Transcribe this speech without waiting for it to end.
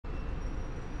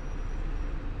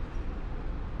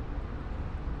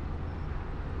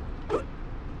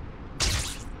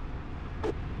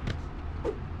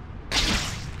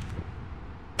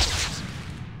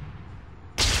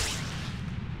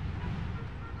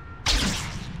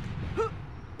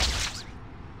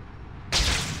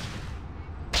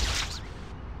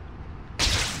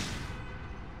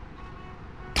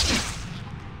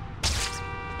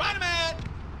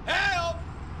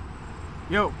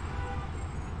Yo.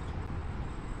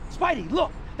 Spidey,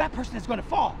 look! That person is gonna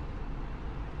fall!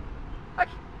 I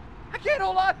can't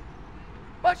hold on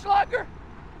much longer!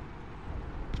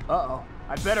 Uh-oh.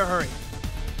 I better hurry.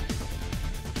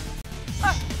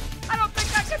 I don't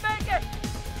think I can make it!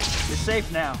 You're safe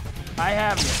now. I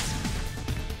have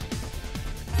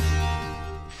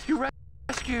you. You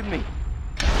rescued me.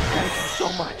 Thank you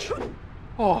so much.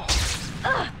 Oh.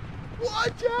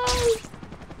 Watch out!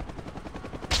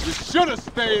 You should have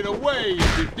stayed away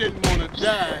if you didn't want to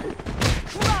die.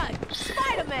 Run!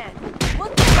 Spider-Man!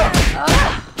 Look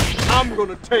at I'm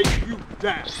gonna take you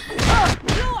down.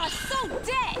 You are so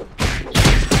dead!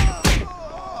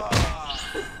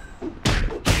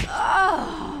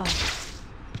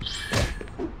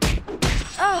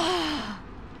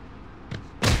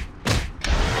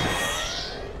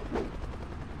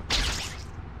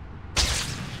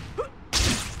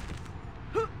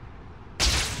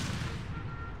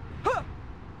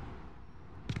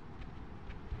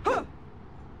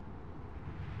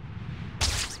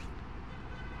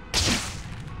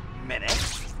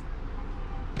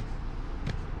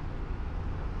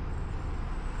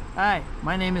 Hi,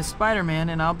 my name is Spider-Man,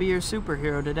 and I'll be your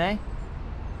superhero today.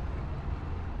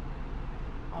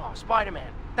 Oh,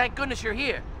 Spider-Man, thank goodness you're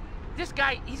here. This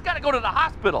guy, he's gotta go to the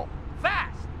hospital.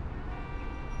 Fast!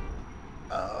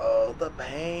 Oh, the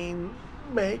pain.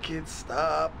 Make it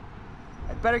stop.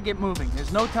 I'd better get moving.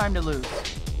 There's no time to lose.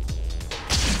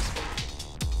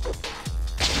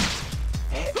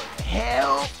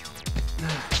 Help!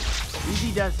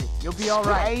 Easy does it. You'll be all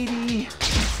right. Spidey!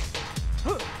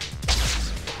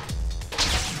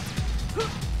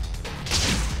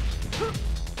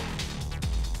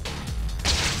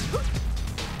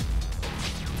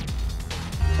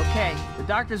 Okay, the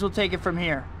doctors will take it from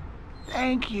here.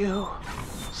 Thank you,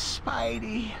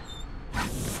 Spidey.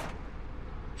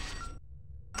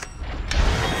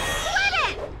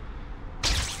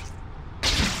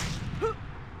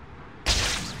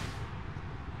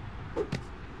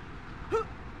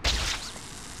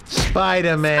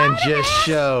 Spider-Man just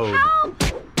showed.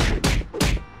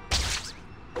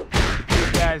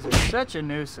 You guys are such a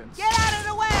nuisance. Get out of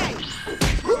the way!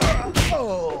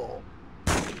 Oh.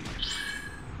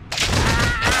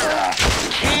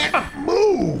 Can't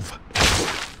move!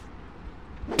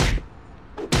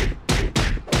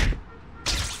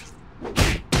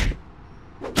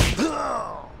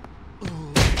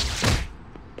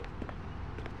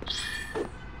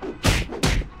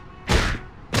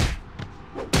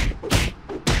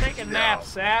 Take a nap,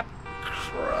 Sap.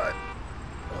 Crud.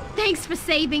 Thanks for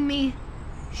saving me.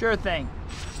 Sure thing.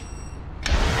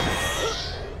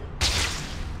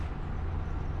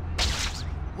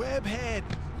 Webhead,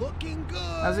 looking good.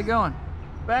 How's it going?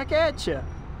 Back at ya.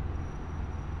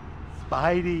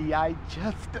 Spidey, I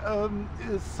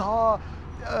just saw...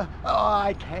 oh,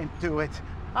 I can't do it.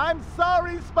 I'm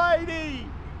sorry, Spidey!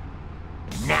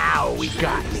 Now we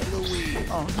got it.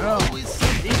 Oh no.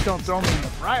 Please don't throw me in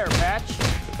the briar patch.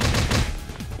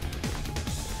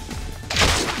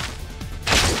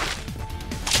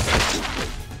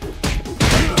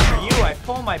 For you, I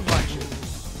pull my punches.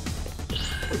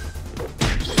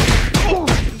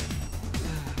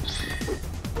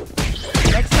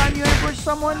 Next time you ambush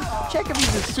someone, check if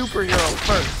he's a superhero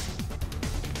first.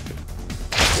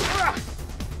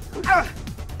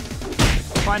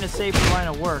 Find a safer line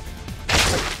of work.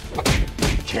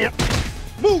 Can't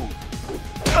move!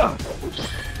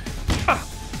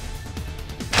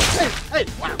 Hey,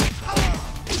 wow!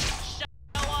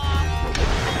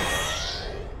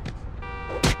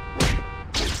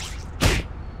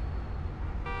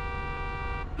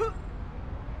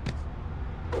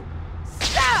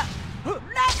 Stop!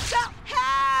 Let go!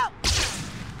 Help!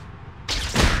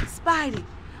 Spidey,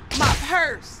 my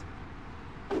purse.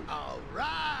 All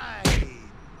right!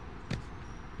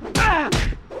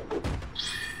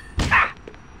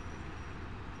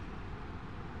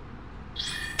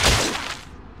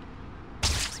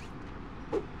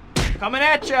 Coming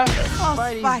at ya! Oh,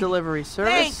 Spidey's Spidey. delivery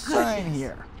service. Thank Sign goodness.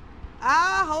 here.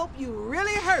 I hope you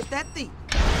really hurt that thief.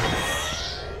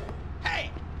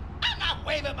 Hey, I'm not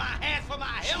waving my hands for my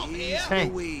help here. Hey.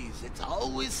 Louise, it's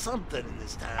always something in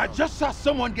this town. I just saw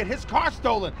someone get his car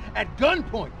stolen at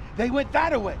gunpoint. They went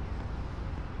that way.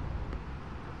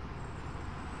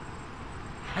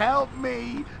 Help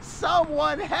me!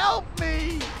 Someone help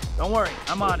me! Don't worry,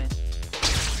 I'm on it.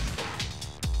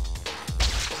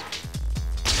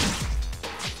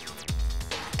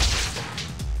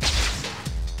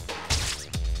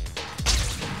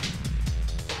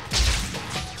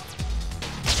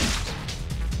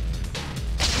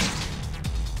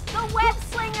 The web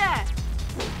slinger!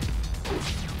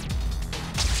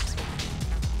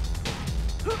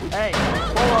 Hey,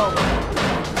 pull over.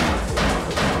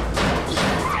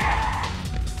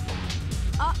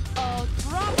 Uh-oh,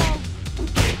 trouble.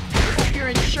 Hope your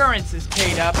insurance is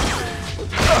paid up.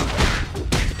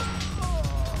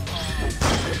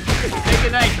 Say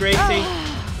goodnight, Gracie.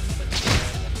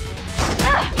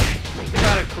 Think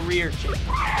about a career change.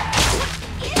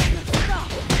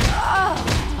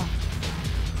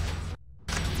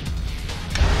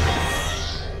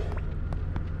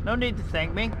 No need to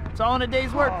thank me. It's all in a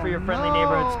day's work for your friendly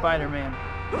neighborhood Spider-Man.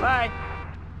 Bye.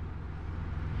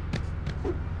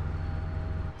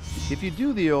 If you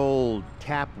do the old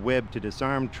tap web to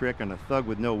disarm trick on a thug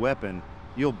with no weapon,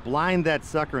 you'll blind that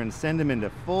sucker and send him into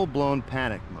full-blown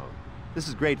panic mode. This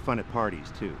is great fun at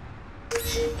parties, too.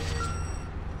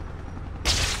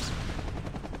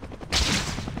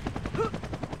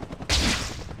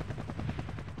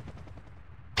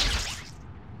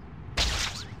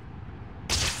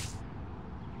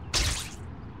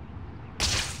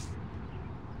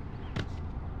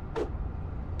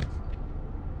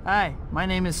 Hi, my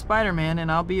name is Spider-Man,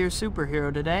 and I'll be your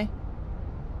superhero today.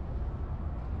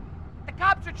 The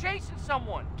cops are chasing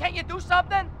someone. Can't you do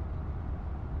something?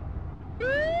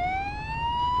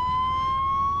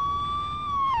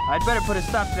 I'd better put a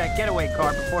stop to that getaway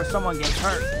car before someone gets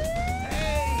hurt.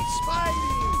 Hey, Spidey!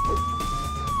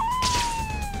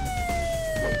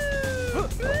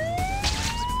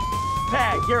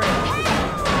 Peg, you're in.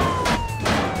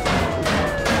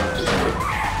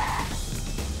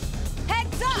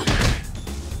 Heads up!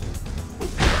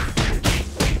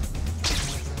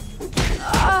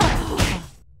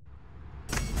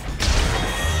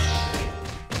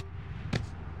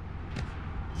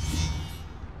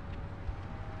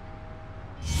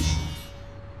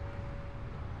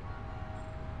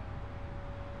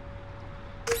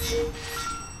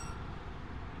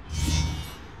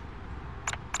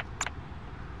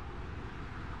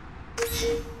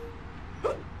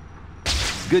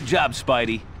 Good job,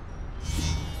 Spidey.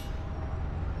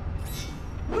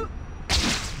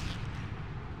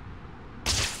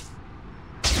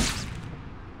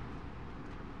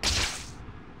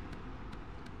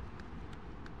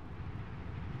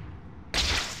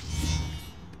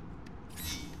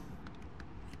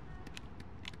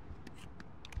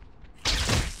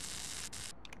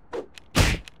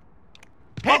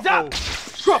 Heads up!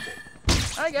 Trouble!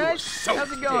 Hi, guys.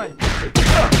 How's it going?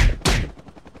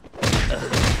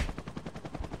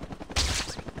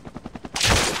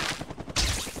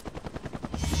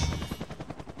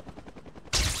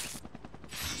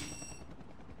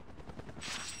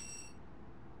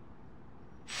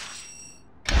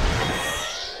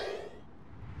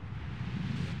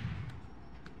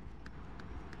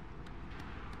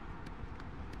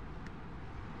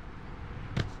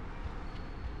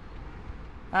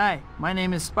 Hi, my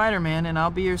name is Spider-Man, and I'll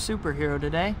be your superhero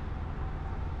today.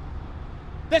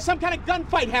 There's some kind of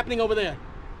gunfight happening over there.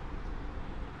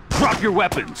 Drop your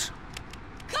weapons.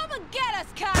 Come and get us,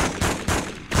 cop!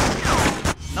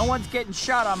 No one's getting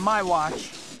shot on my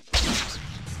watch.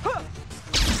 Give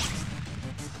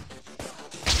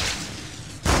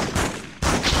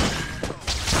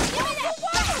me that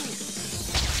weapon!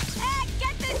 Hey,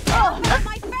 get this stuff out of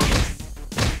my face!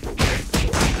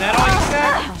 Is that all you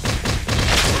said?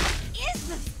 Is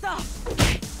the stuff?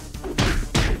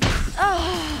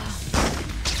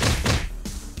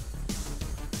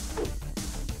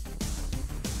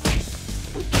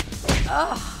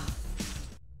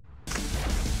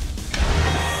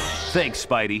 Thanks,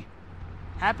 Spidey.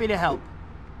 Happy to help.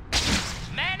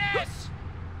 Menace!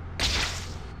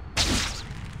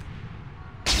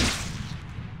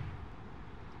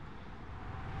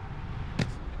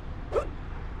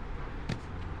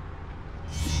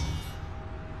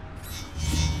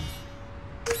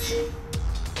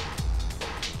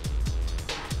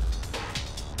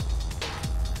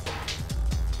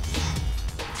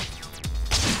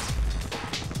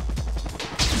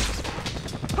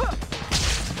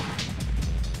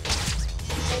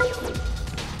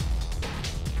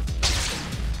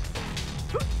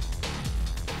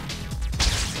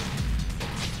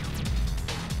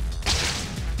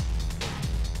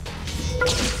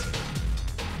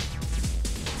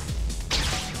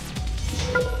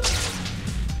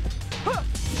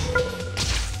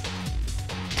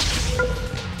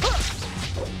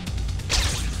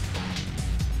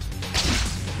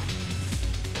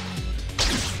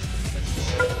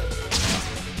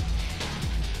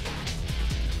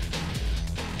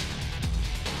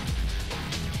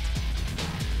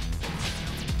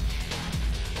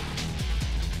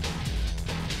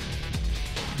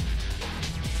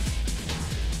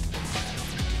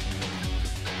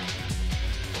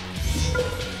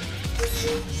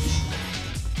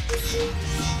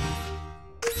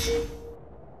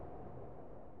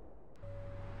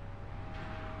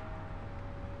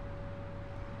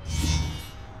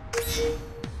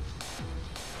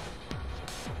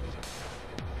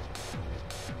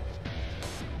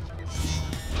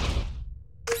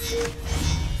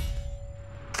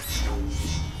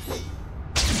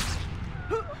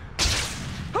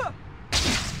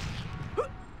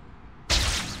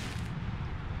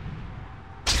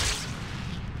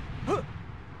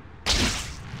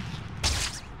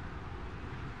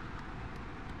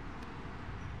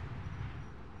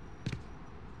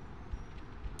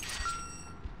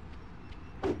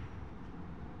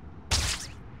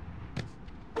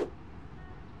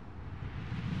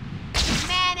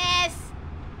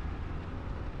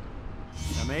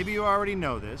 Maybe you already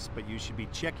know this, but you should be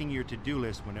checking your to-do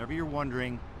list whenever you're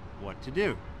wondering what to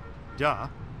do. Duh.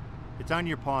 It's on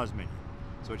your pause menu,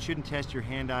 so it shouldn't test your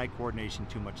hand-eye coordination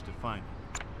too much to find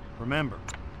it. Remember,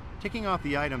 ticking off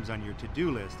the items on your to-do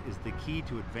list is the key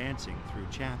to advancing through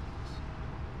chapters.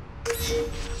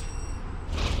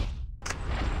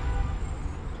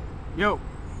 Yo.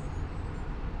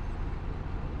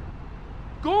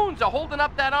 Goons are holding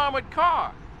up that armored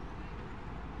car.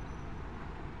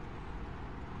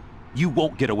 You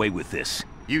won't get away with this.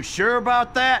 You sure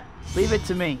about that? Leave it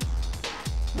to me.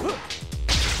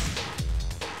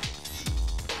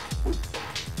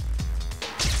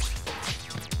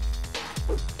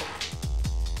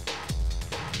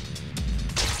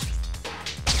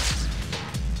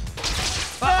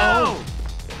 Uh-oh!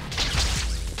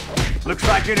 Looks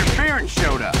like interference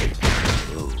showed up.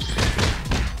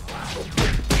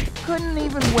 Couldn't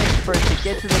even wait for it to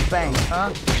get to the bank,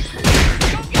 huh?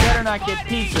 Better not get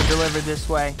pizza delivered this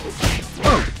way.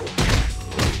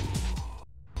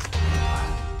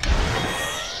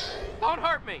 Don't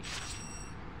hurt me.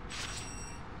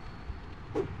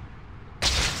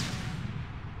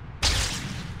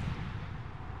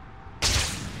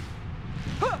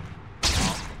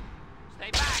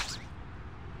 Stay back.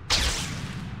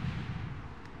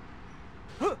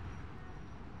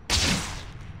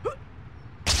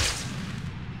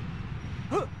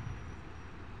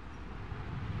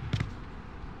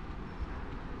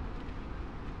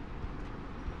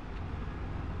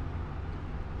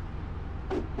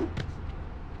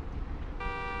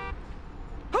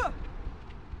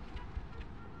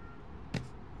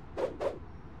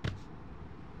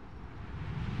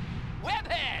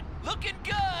 Webhead, looking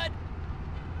good.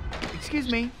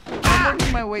 Excuse me, I'm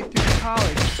working my way through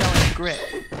college selling grit.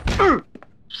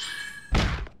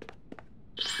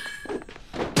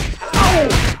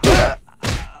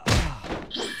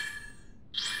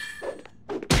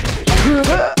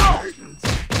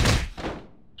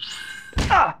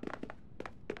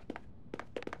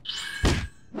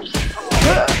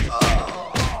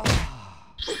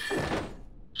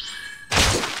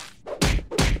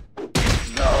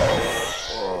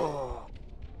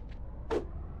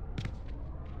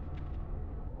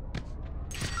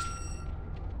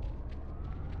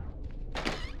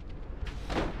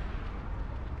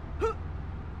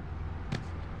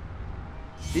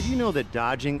 Did you know that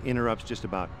dodging interrupts just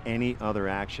about any other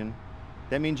action?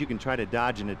 That means you can try to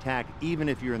dodge an attack even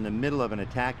if you're in the middle of an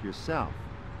attack yourself.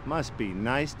 Must be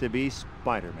nice to be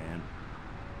Spider-Man.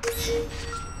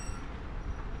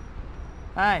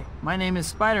 Hi, my name is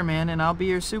Spider-Man and I'll be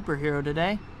your superhero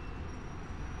today.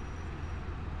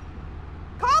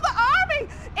 Call the army!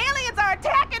 Aliens are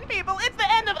attacking people! It's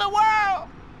the end of the world!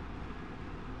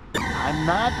 I'm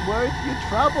not worth your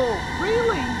trouble,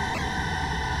 really.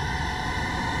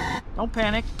 Don't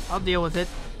panic, I'll deal with it.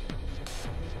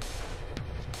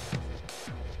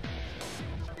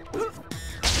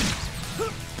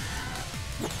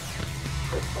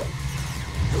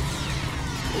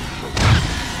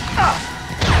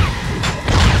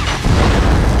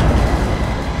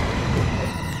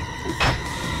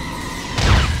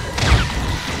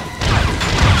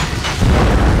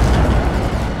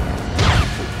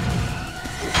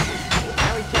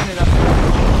 Now we turn it up.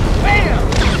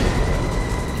 Bam!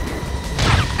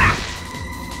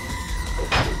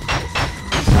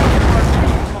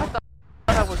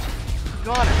 I was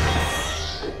gone.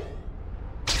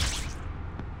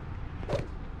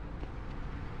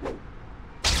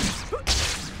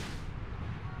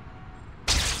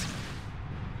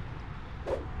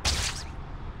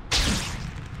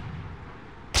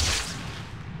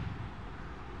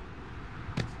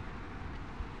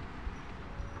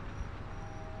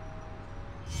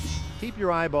 Keep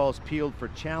your eyeballs peeled for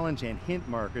challenge and hint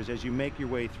markers as you make your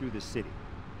way through the city.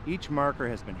 Each marker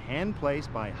has been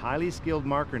hand-placed by highly skilled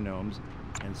marker gnomes,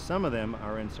 and some of them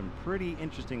are in some pretty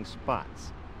interesting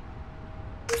spots.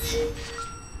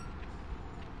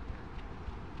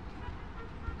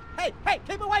 Hey,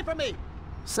 keep away from me!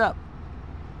 Sup?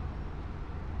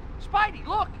 Spidey,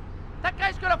 look! That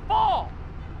guy's gonna fall!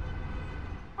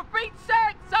 For Pete's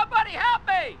sake, somebody help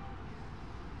me!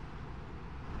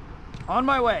 On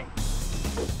my way.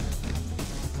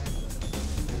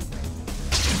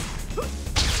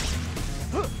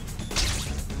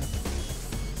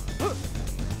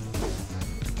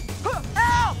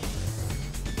 Help!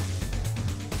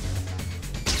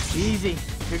 Easy.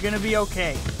 You're gonna be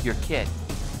okay. Your kid.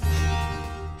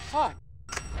 Fuck.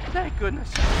 Thank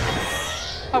goodness.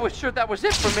 I was sure that was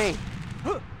it for me.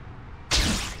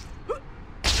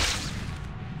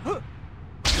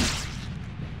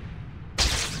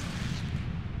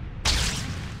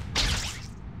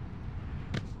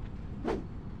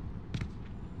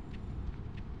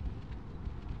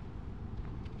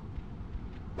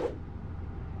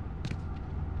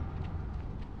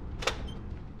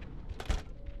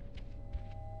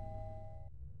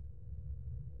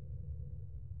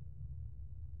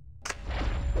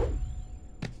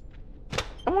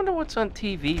 I wonder what's on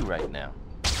TV right now.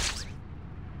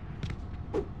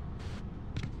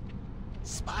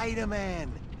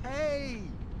 Spider-Man, hey!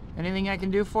 Anything I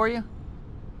can do for you?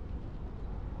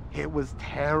 It was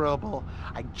terrible.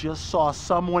 I just saw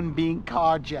someone being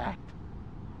carjacked.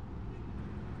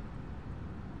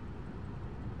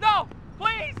 No!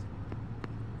 Please!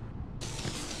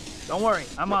 Don't worry,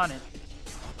 I'm on it.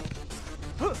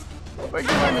 Where'd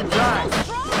you learn to drive?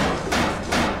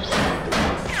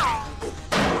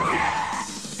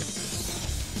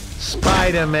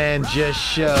 Spider-Man just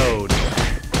showed.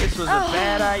 This was a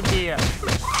bad idea.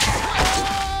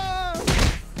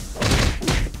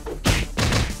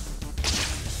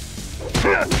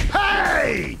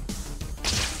 Hey!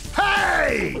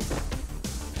 Hey!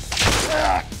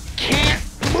 Can't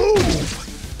move!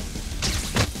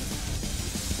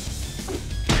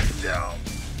 No.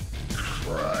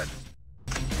 Crud.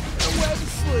 The web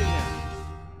slinger.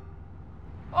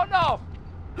 Oh no!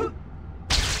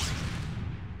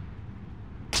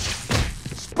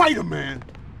 Spider-Man!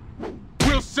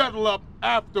 We'll settle up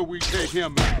after we take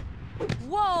him out.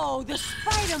 Whoa, the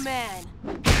Spider-Man!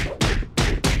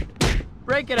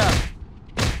 Break it up.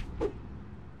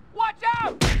 Watch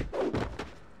out!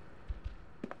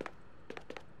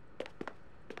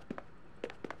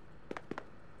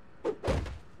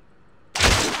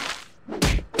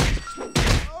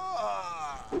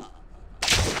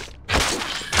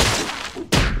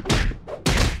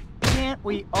 Can't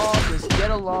we all just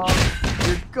get along?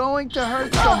 You're going to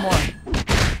hurt someone.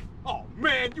 Oh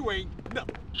man, you ain't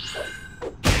nothing.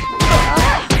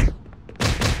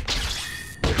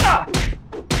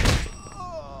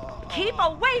 Keep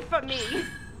away from me!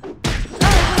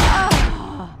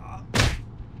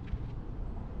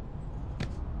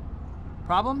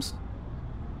 Problems?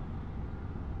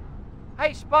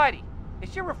 Hey, Spidey,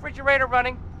 is your refrigerator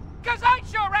running? 'Cause I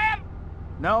sure am!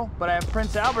 No, but I have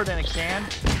Prince Albert in a can.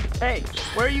 Hey,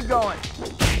 where are you going?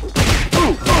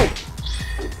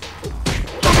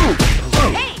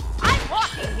 Hey, I'm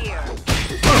walking here!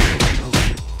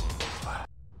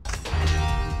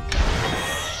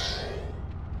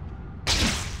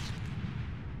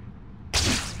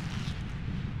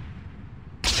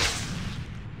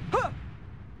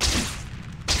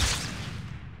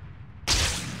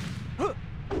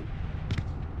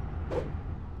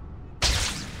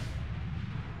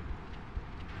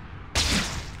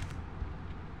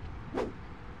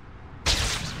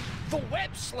 The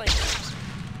web slinger!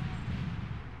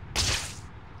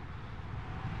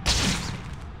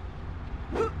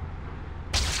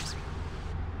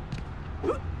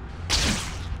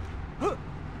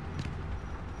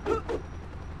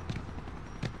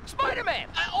 Spider-Man!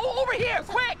 Over here,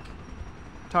 quick!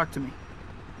 Talk to me.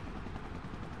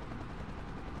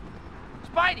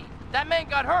 Spidey, that man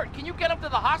got hurt. Can you get him to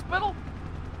the hospital?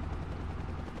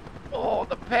 Oh,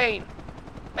 the pain.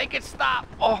 Make it stop.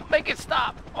 Oh, make it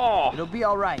stop. Oh. It'll be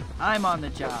all right. I'm on the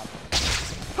job.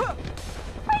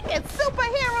 Freaking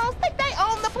superheroes think they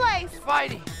own the place!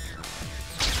 Spidey.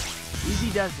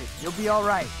 Easy does it. You'll be all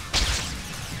right.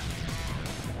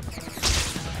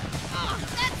 Oh,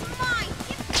 that's mine!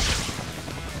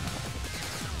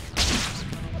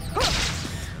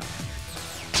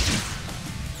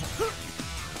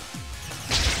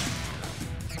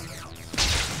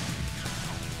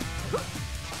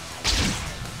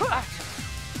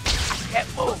 I can't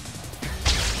move.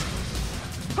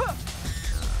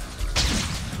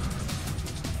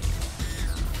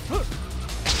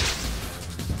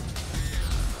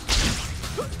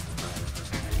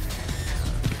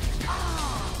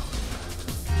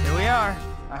 Here we are.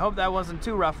 I hope that wasn't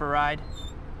too rough a ride.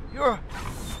 You're a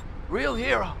real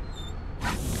hero.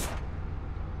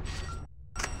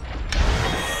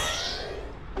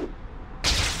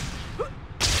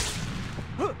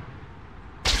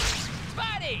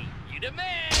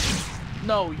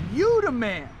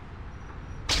 Spider-Man!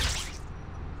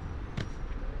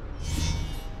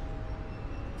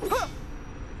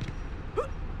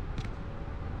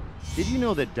 Did you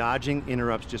know that dodging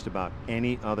interrupts just about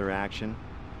any other action?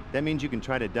 That means you can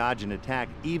try to dodge an attack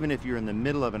even if you're in the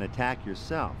middle of an attack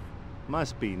yourself.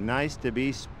 Must be nice to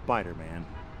be Spider-Man.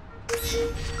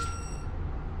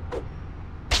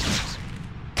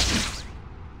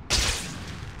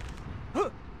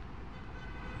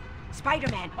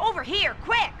 Spider-Man, over here,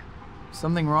 quick!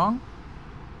 Something wrong?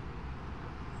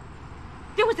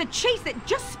 There was a chase that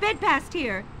just sped past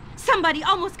here. Somebody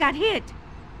almost got hit.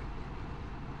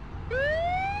 I'm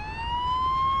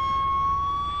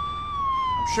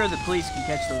sure the police can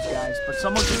catch those guys, but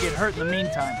someone could get hurt in the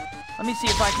meantime. Let me see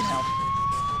if I can help.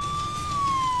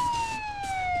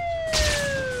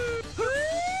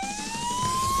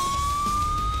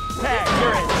 Tag,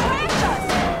 you're in.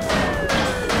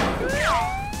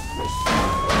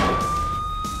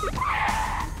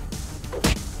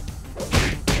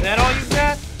 Is that all you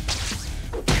got?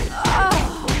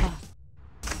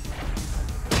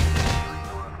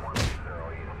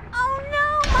 Oh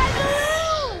no, my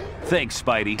balloon! Thanks,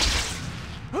 Spidey.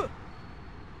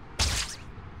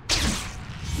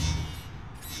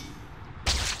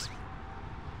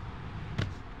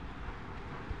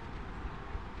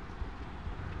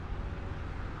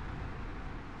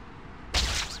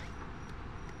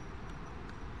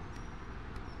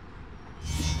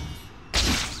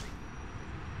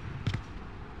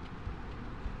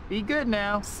 Be good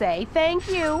now. Say thank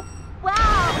you. Wow,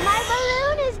 my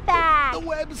balloon is back! The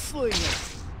web slinger.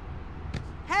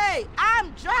 Hey,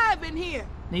 I'm driving here.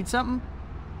 Need something?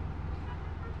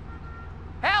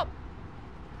 Help!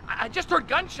 I just heard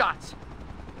gunshots.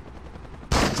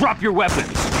 Drop your weapons!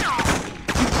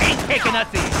 You ain't taking us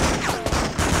in.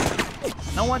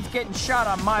 No one's getting shot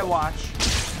on my watch.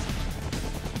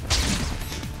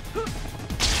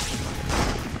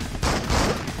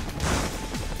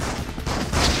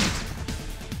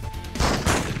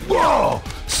 Whoa!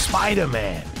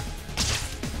 Spider-Man!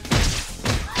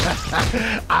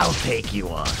 I'll take you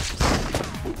on.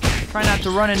 Try not to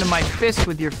run into my fist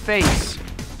with your face.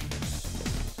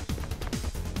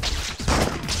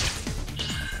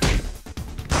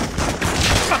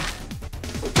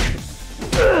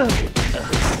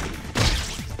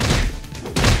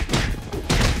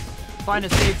 Find a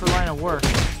safer line of work.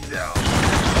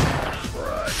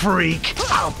 Freak!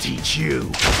 I'll teach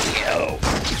you.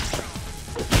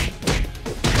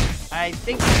 I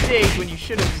think you zigged when you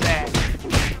should have zagged.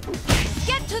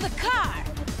 Get to the car!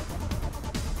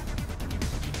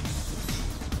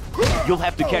 You'll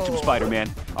have to catch him, Spider-Man.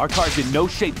 Our car's in no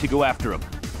shape to go after him.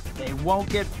 They won't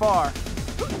get far.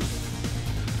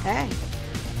 Hey.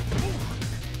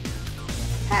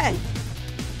 Hey.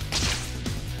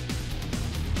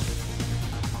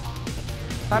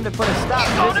 Time to put a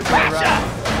stop to this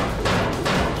ride.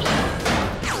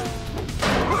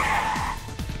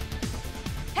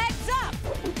 Heads up!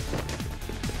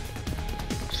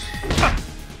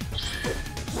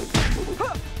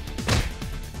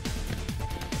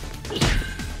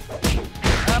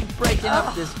 I'm breaking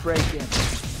up this break-in.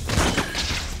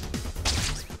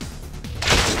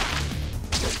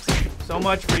 So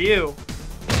much for you.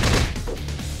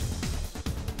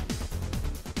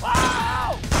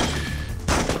 Wow!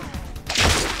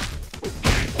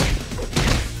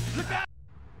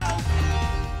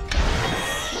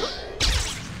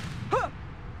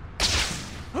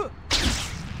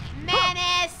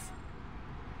 Menace!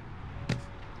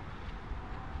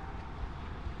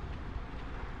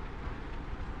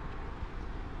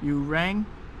 You rang?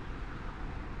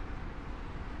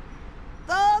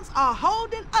 Thugs are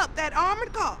holding up that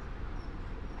armored car.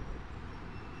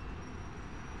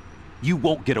 You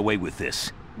won't get away with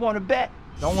this. Want to bet?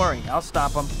 Don't worry, I'll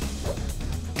stop them.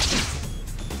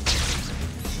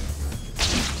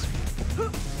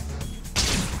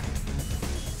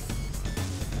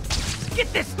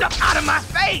 Get this stuff out of my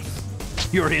face!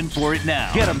 You're in for it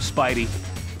now. Get him, Spidey.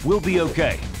 We'll be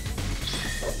okay.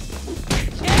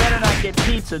 Better not get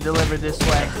pizza delivered this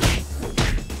way.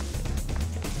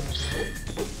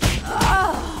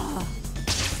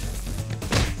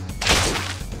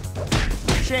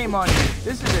 Shame on you.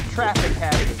 This is a traffic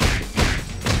hazard.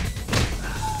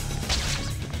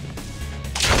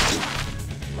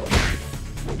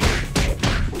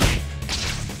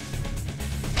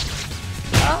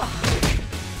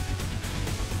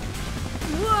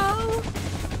 Whoa!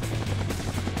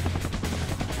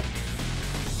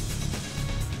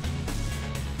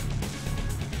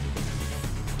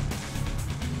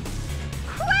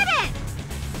 Quit it!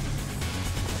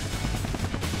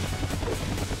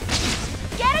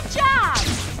 Get a job!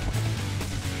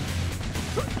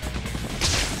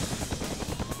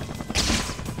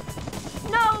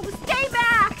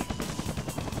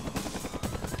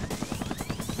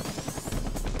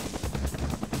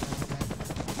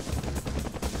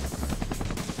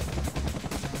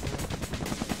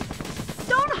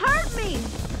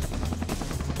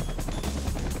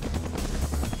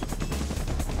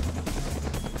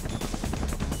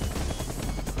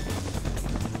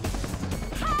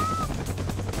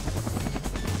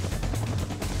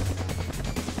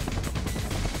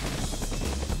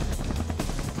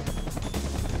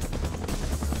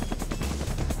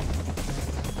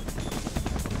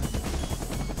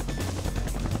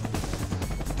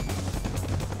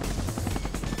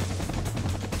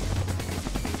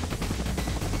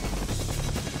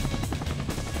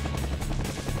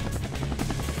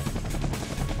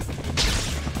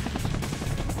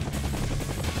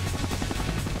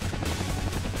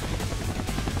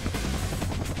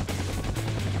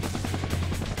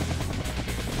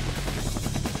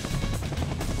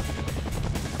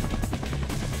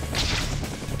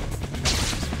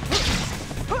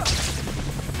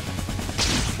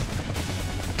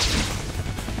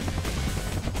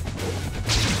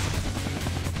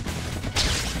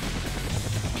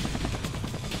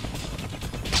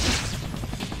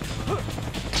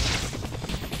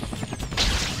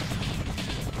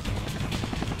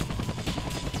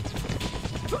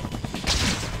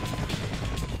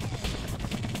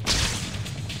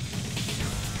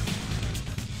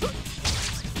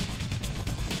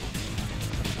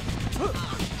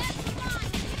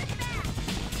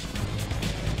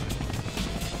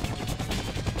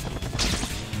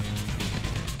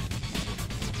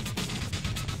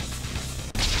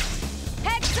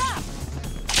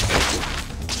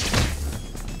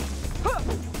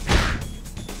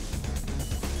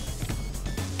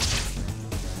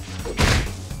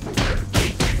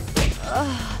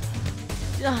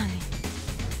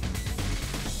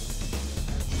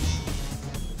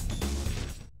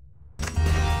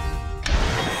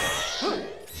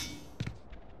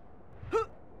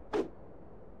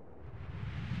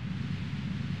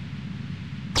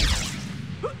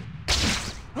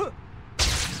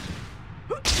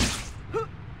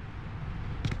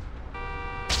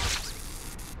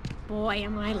 boy,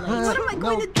 am I late. What am I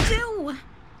going to do?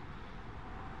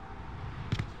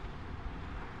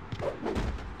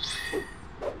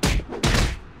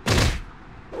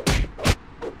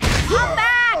 Come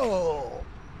back! Oh.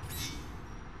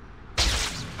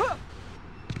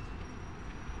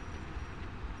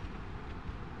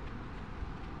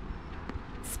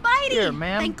 Spidey! Here,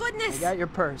 ma'am. Thank goodness. I got your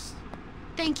purse.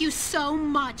 Thank you so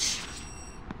much.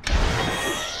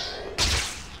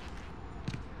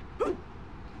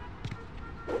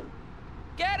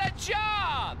 Get a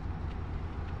job!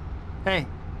 Hey,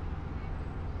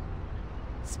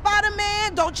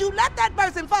 Spider-Man, don't you let that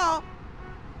person fall.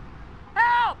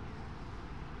 Help!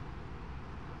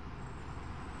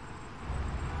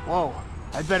 whoa,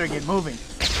 I'd better get moving.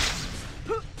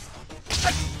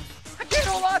 I can't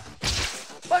hold on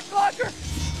much longer.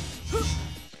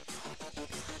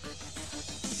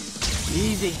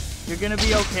 Easy, you're gonna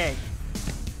be okay.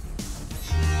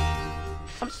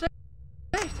 I'm saved.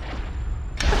 I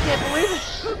can't believe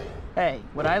it. Hey,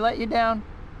 would I let you down?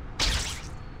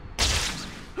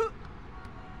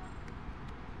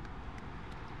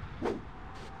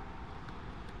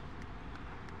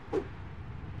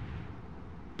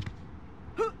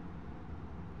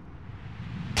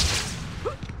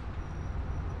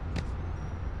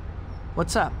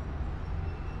 What's up?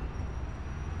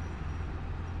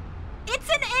 It's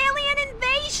an alien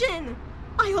invasion!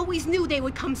 I always knew they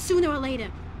would come sooner or later.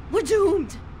 We're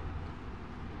doomed.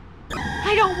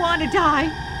 I don't want to die.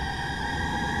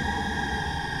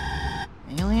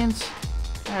 Aliens?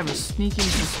 I have a sneaking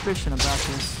suspicion about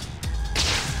this.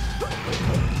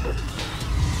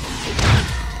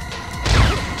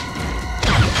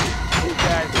 You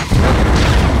guys.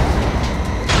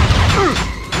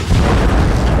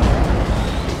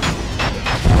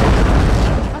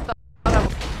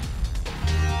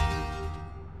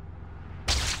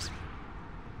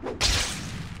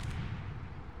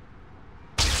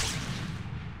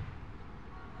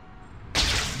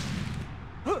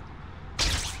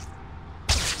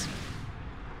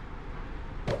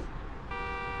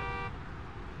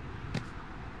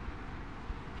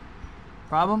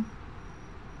 Problem?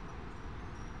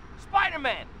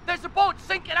 Spider-Man, there's a boat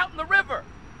sinking out in the river.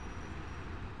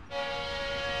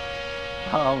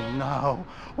 Oh no,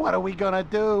 what are we gonna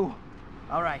do?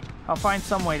 All right, I'll find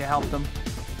some way to help them.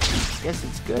 Guess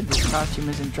it's good this costume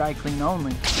isn't dry clean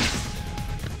only.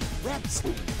 Let's...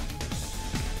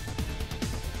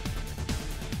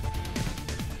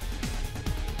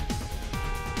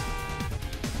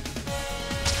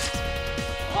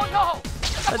 Oh no!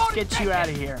 The Let's boat is get you sinking. out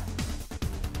of here.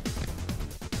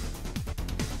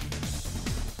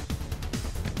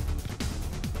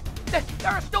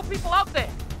 There are still people out there.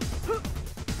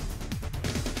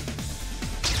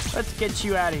 Let's get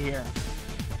you out of here.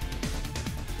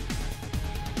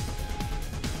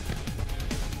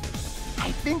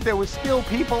 I think there were still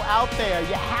people out there.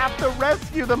 You have to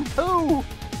rescue them too.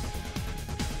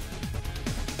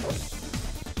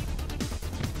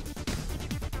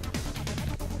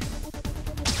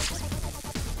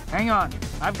 Hang on,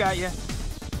 I've got you.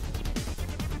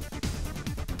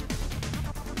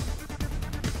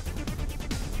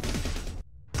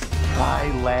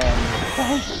 Dry land,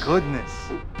 thank goodness.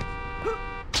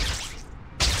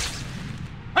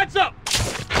 Heads up!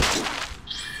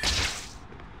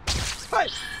 Hey!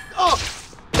 Oh!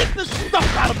 Get this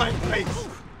stuff out of my face!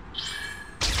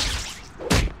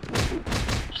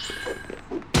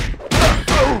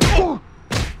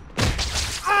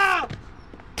 Ah!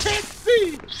 Can't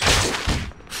see!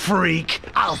 Freak!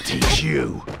 I'll teach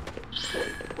you!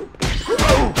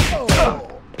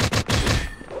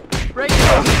 Break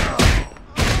it!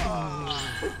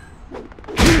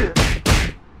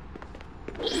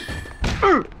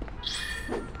 You're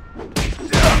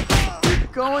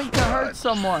going to hurt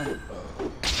someone.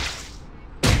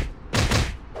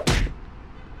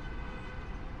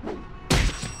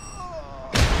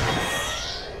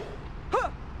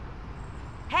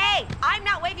 Hey, I'm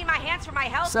not waving my hands for my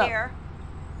help Sup? here.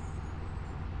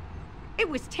 It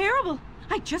was terrible.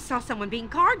 I just saw someone being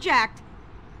carjacked.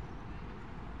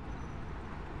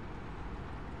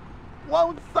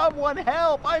 Won't someone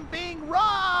help? I'm being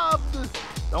robbed!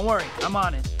 Don't worry, I'm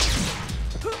on it.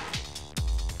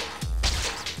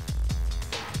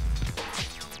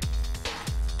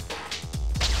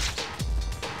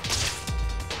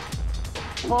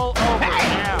 Pull over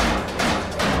now.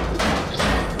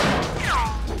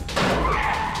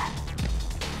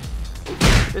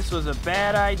 This was a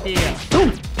bad idea.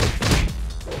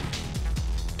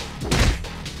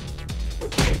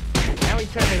 Now we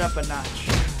turn it up a notch.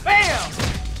 Bam!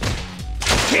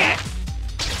 Can't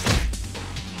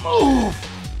move!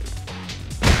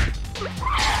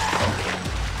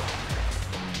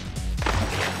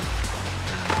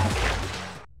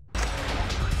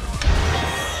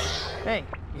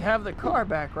 have the car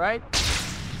back, right?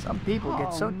 Some people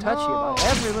get so touchy about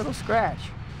every little scratch.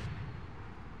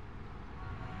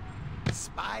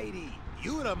 Spidey,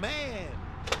 you the man.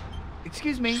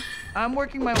 Excuse me, I'm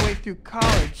working my way through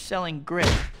college selling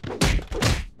grit.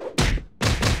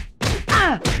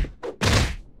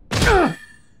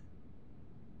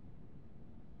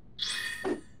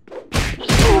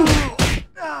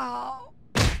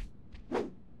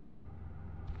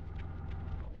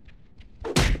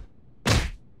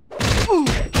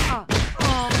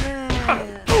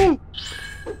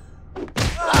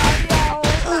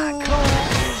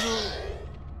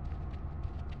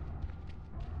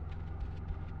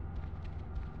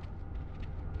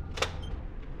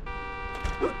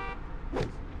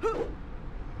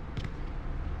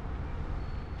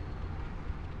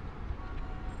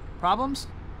 Problems?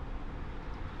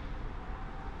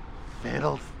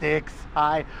 Fiddlesticks,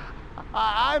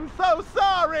 I'm so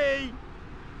sorry!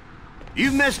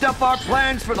 You've messed up our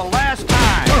plans for the last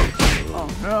time! Oh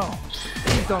no.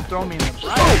 Please don't throw me in the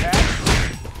briar patch.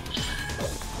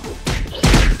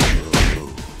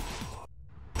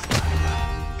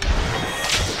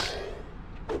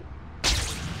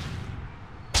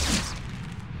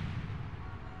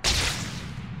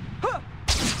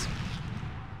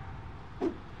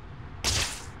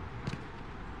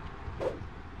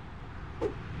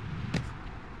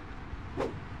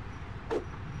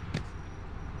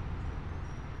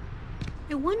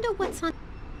 I wonder what's on...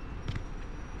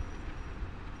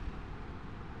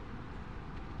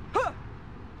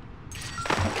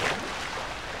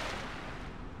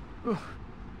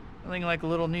 Nothing like a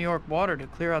little New York water to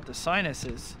clear out the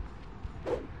sinuses.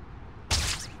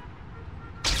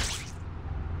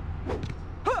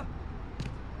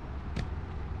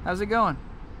 How's it going?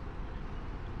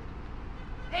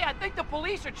 Hey, I think the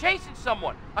police are chasing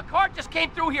someone. A car just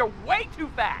came through here way too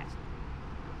fast.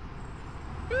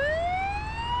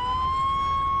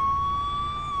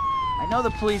 I know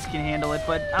the police can handle it,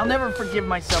 but I'll never forgive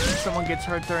myself if someone gets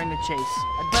hurt during the chase.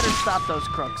 I'd better stop those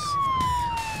crooks.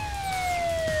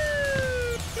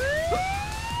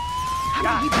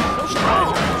 God, so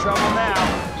strong. In trouble now.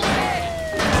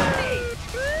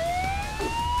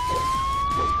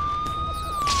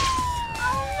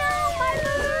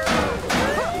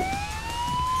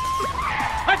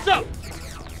 Heads up!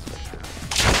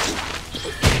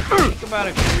 Think about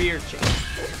a career change.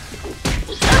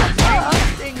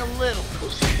 Sting a little.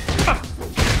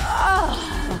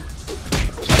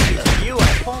 You, I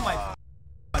pull my...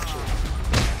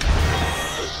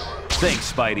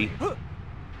 Thanks, Spidey.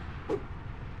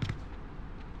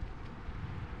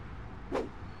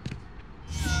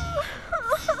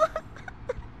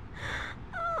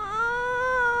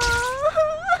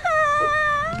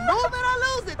 Move it or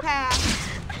lose it, pal.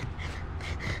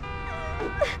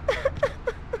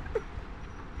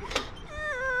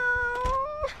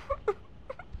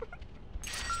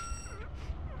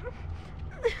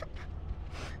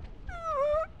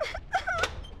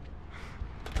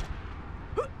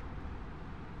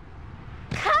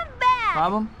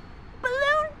 Problem?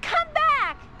 Balloon, come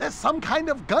back! There's some kind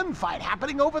of gunfight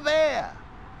happening over there.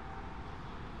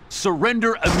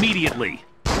 Surrender immediately.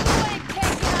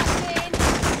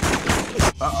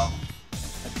 Uh-oh.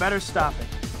 I'd better stop it.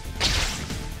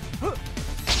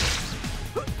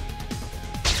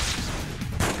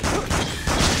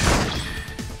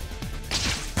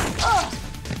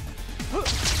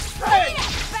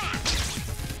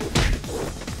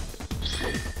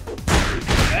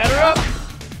 Batter up!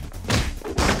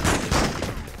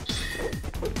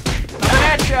 Coming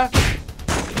at ya!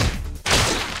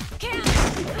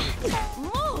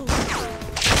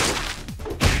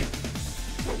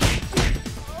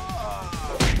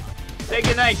 Say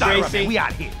goodnight, Gracie. We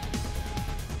out here.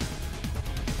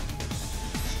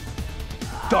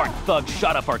 Dark thugs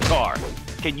shot up our car.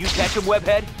 Can you catch him,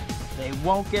 Webhead? They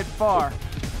won't get far.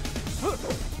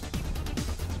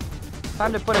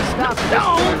 Time to put a stop to this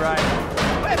joyride.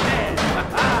 Webhead!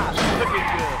 Looking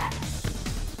good.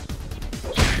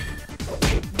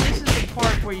 This is the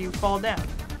part where you fall down.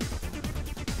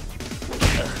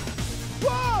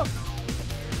 Whoa!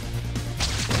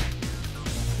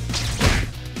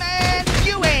 Man,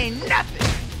 you ain't nothing.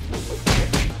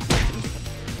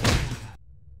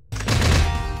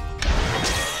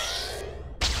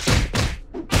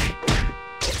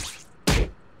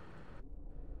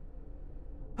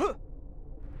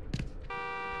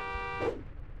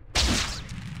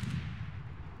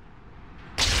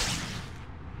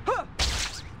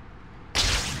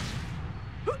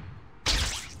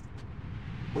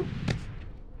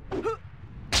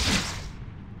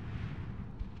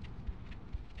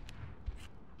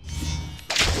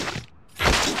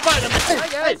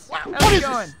 How's it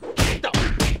going?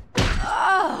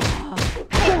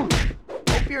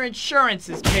 Hope your insurance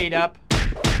is paid up.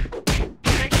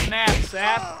 Take a nap,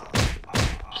 Sap.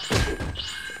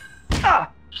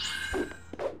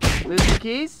 Lose the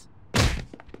keys?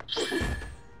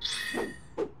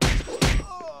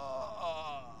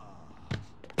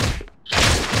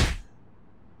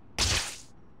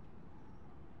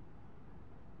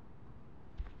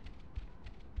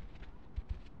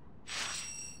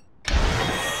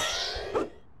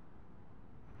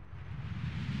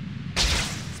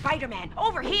 Spider-Man,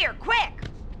 over here, quick!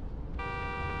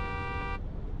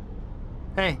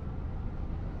 Hey.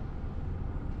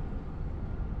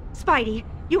 Spidey,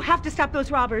 you have to stop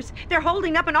those robbers. They're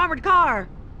holding up an armored car.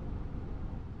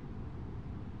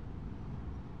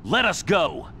 Let us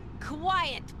go.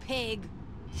 Quiet, pig.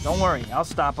 Don't worry, I'll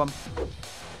stop them.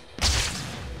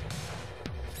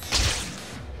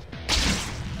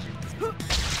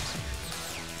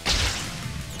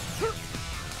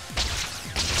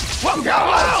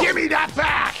 Whoa, give me that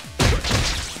back!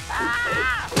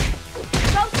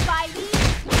 Go,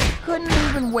 Spidey. Couldn't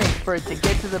even wait for it to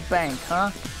get to the bank,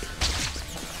 huh?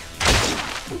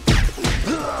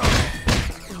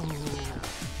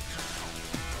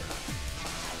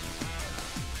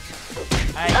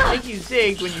 I think you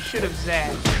zigged when you should have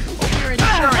zagged. Hope your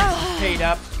insurance is paid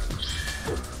up.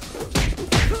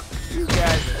 You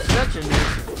guys are such a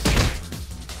nuisance.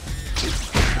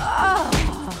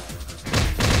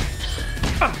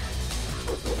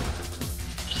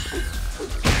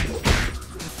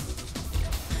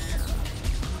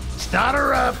 Start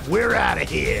her up, we're out of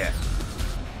here.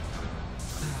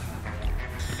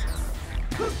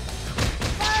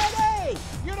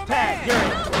 Pat, you're in.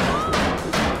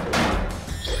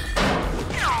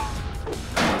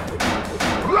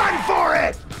 Run for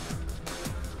it!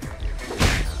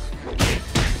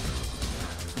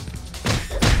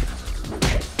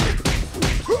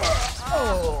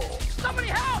 Oh! Somebody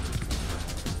help!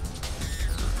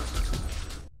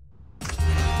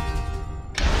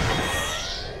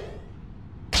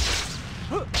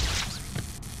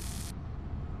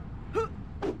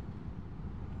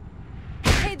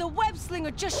 Hey, the web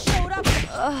slinger just showed up.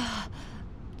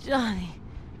 Johnny.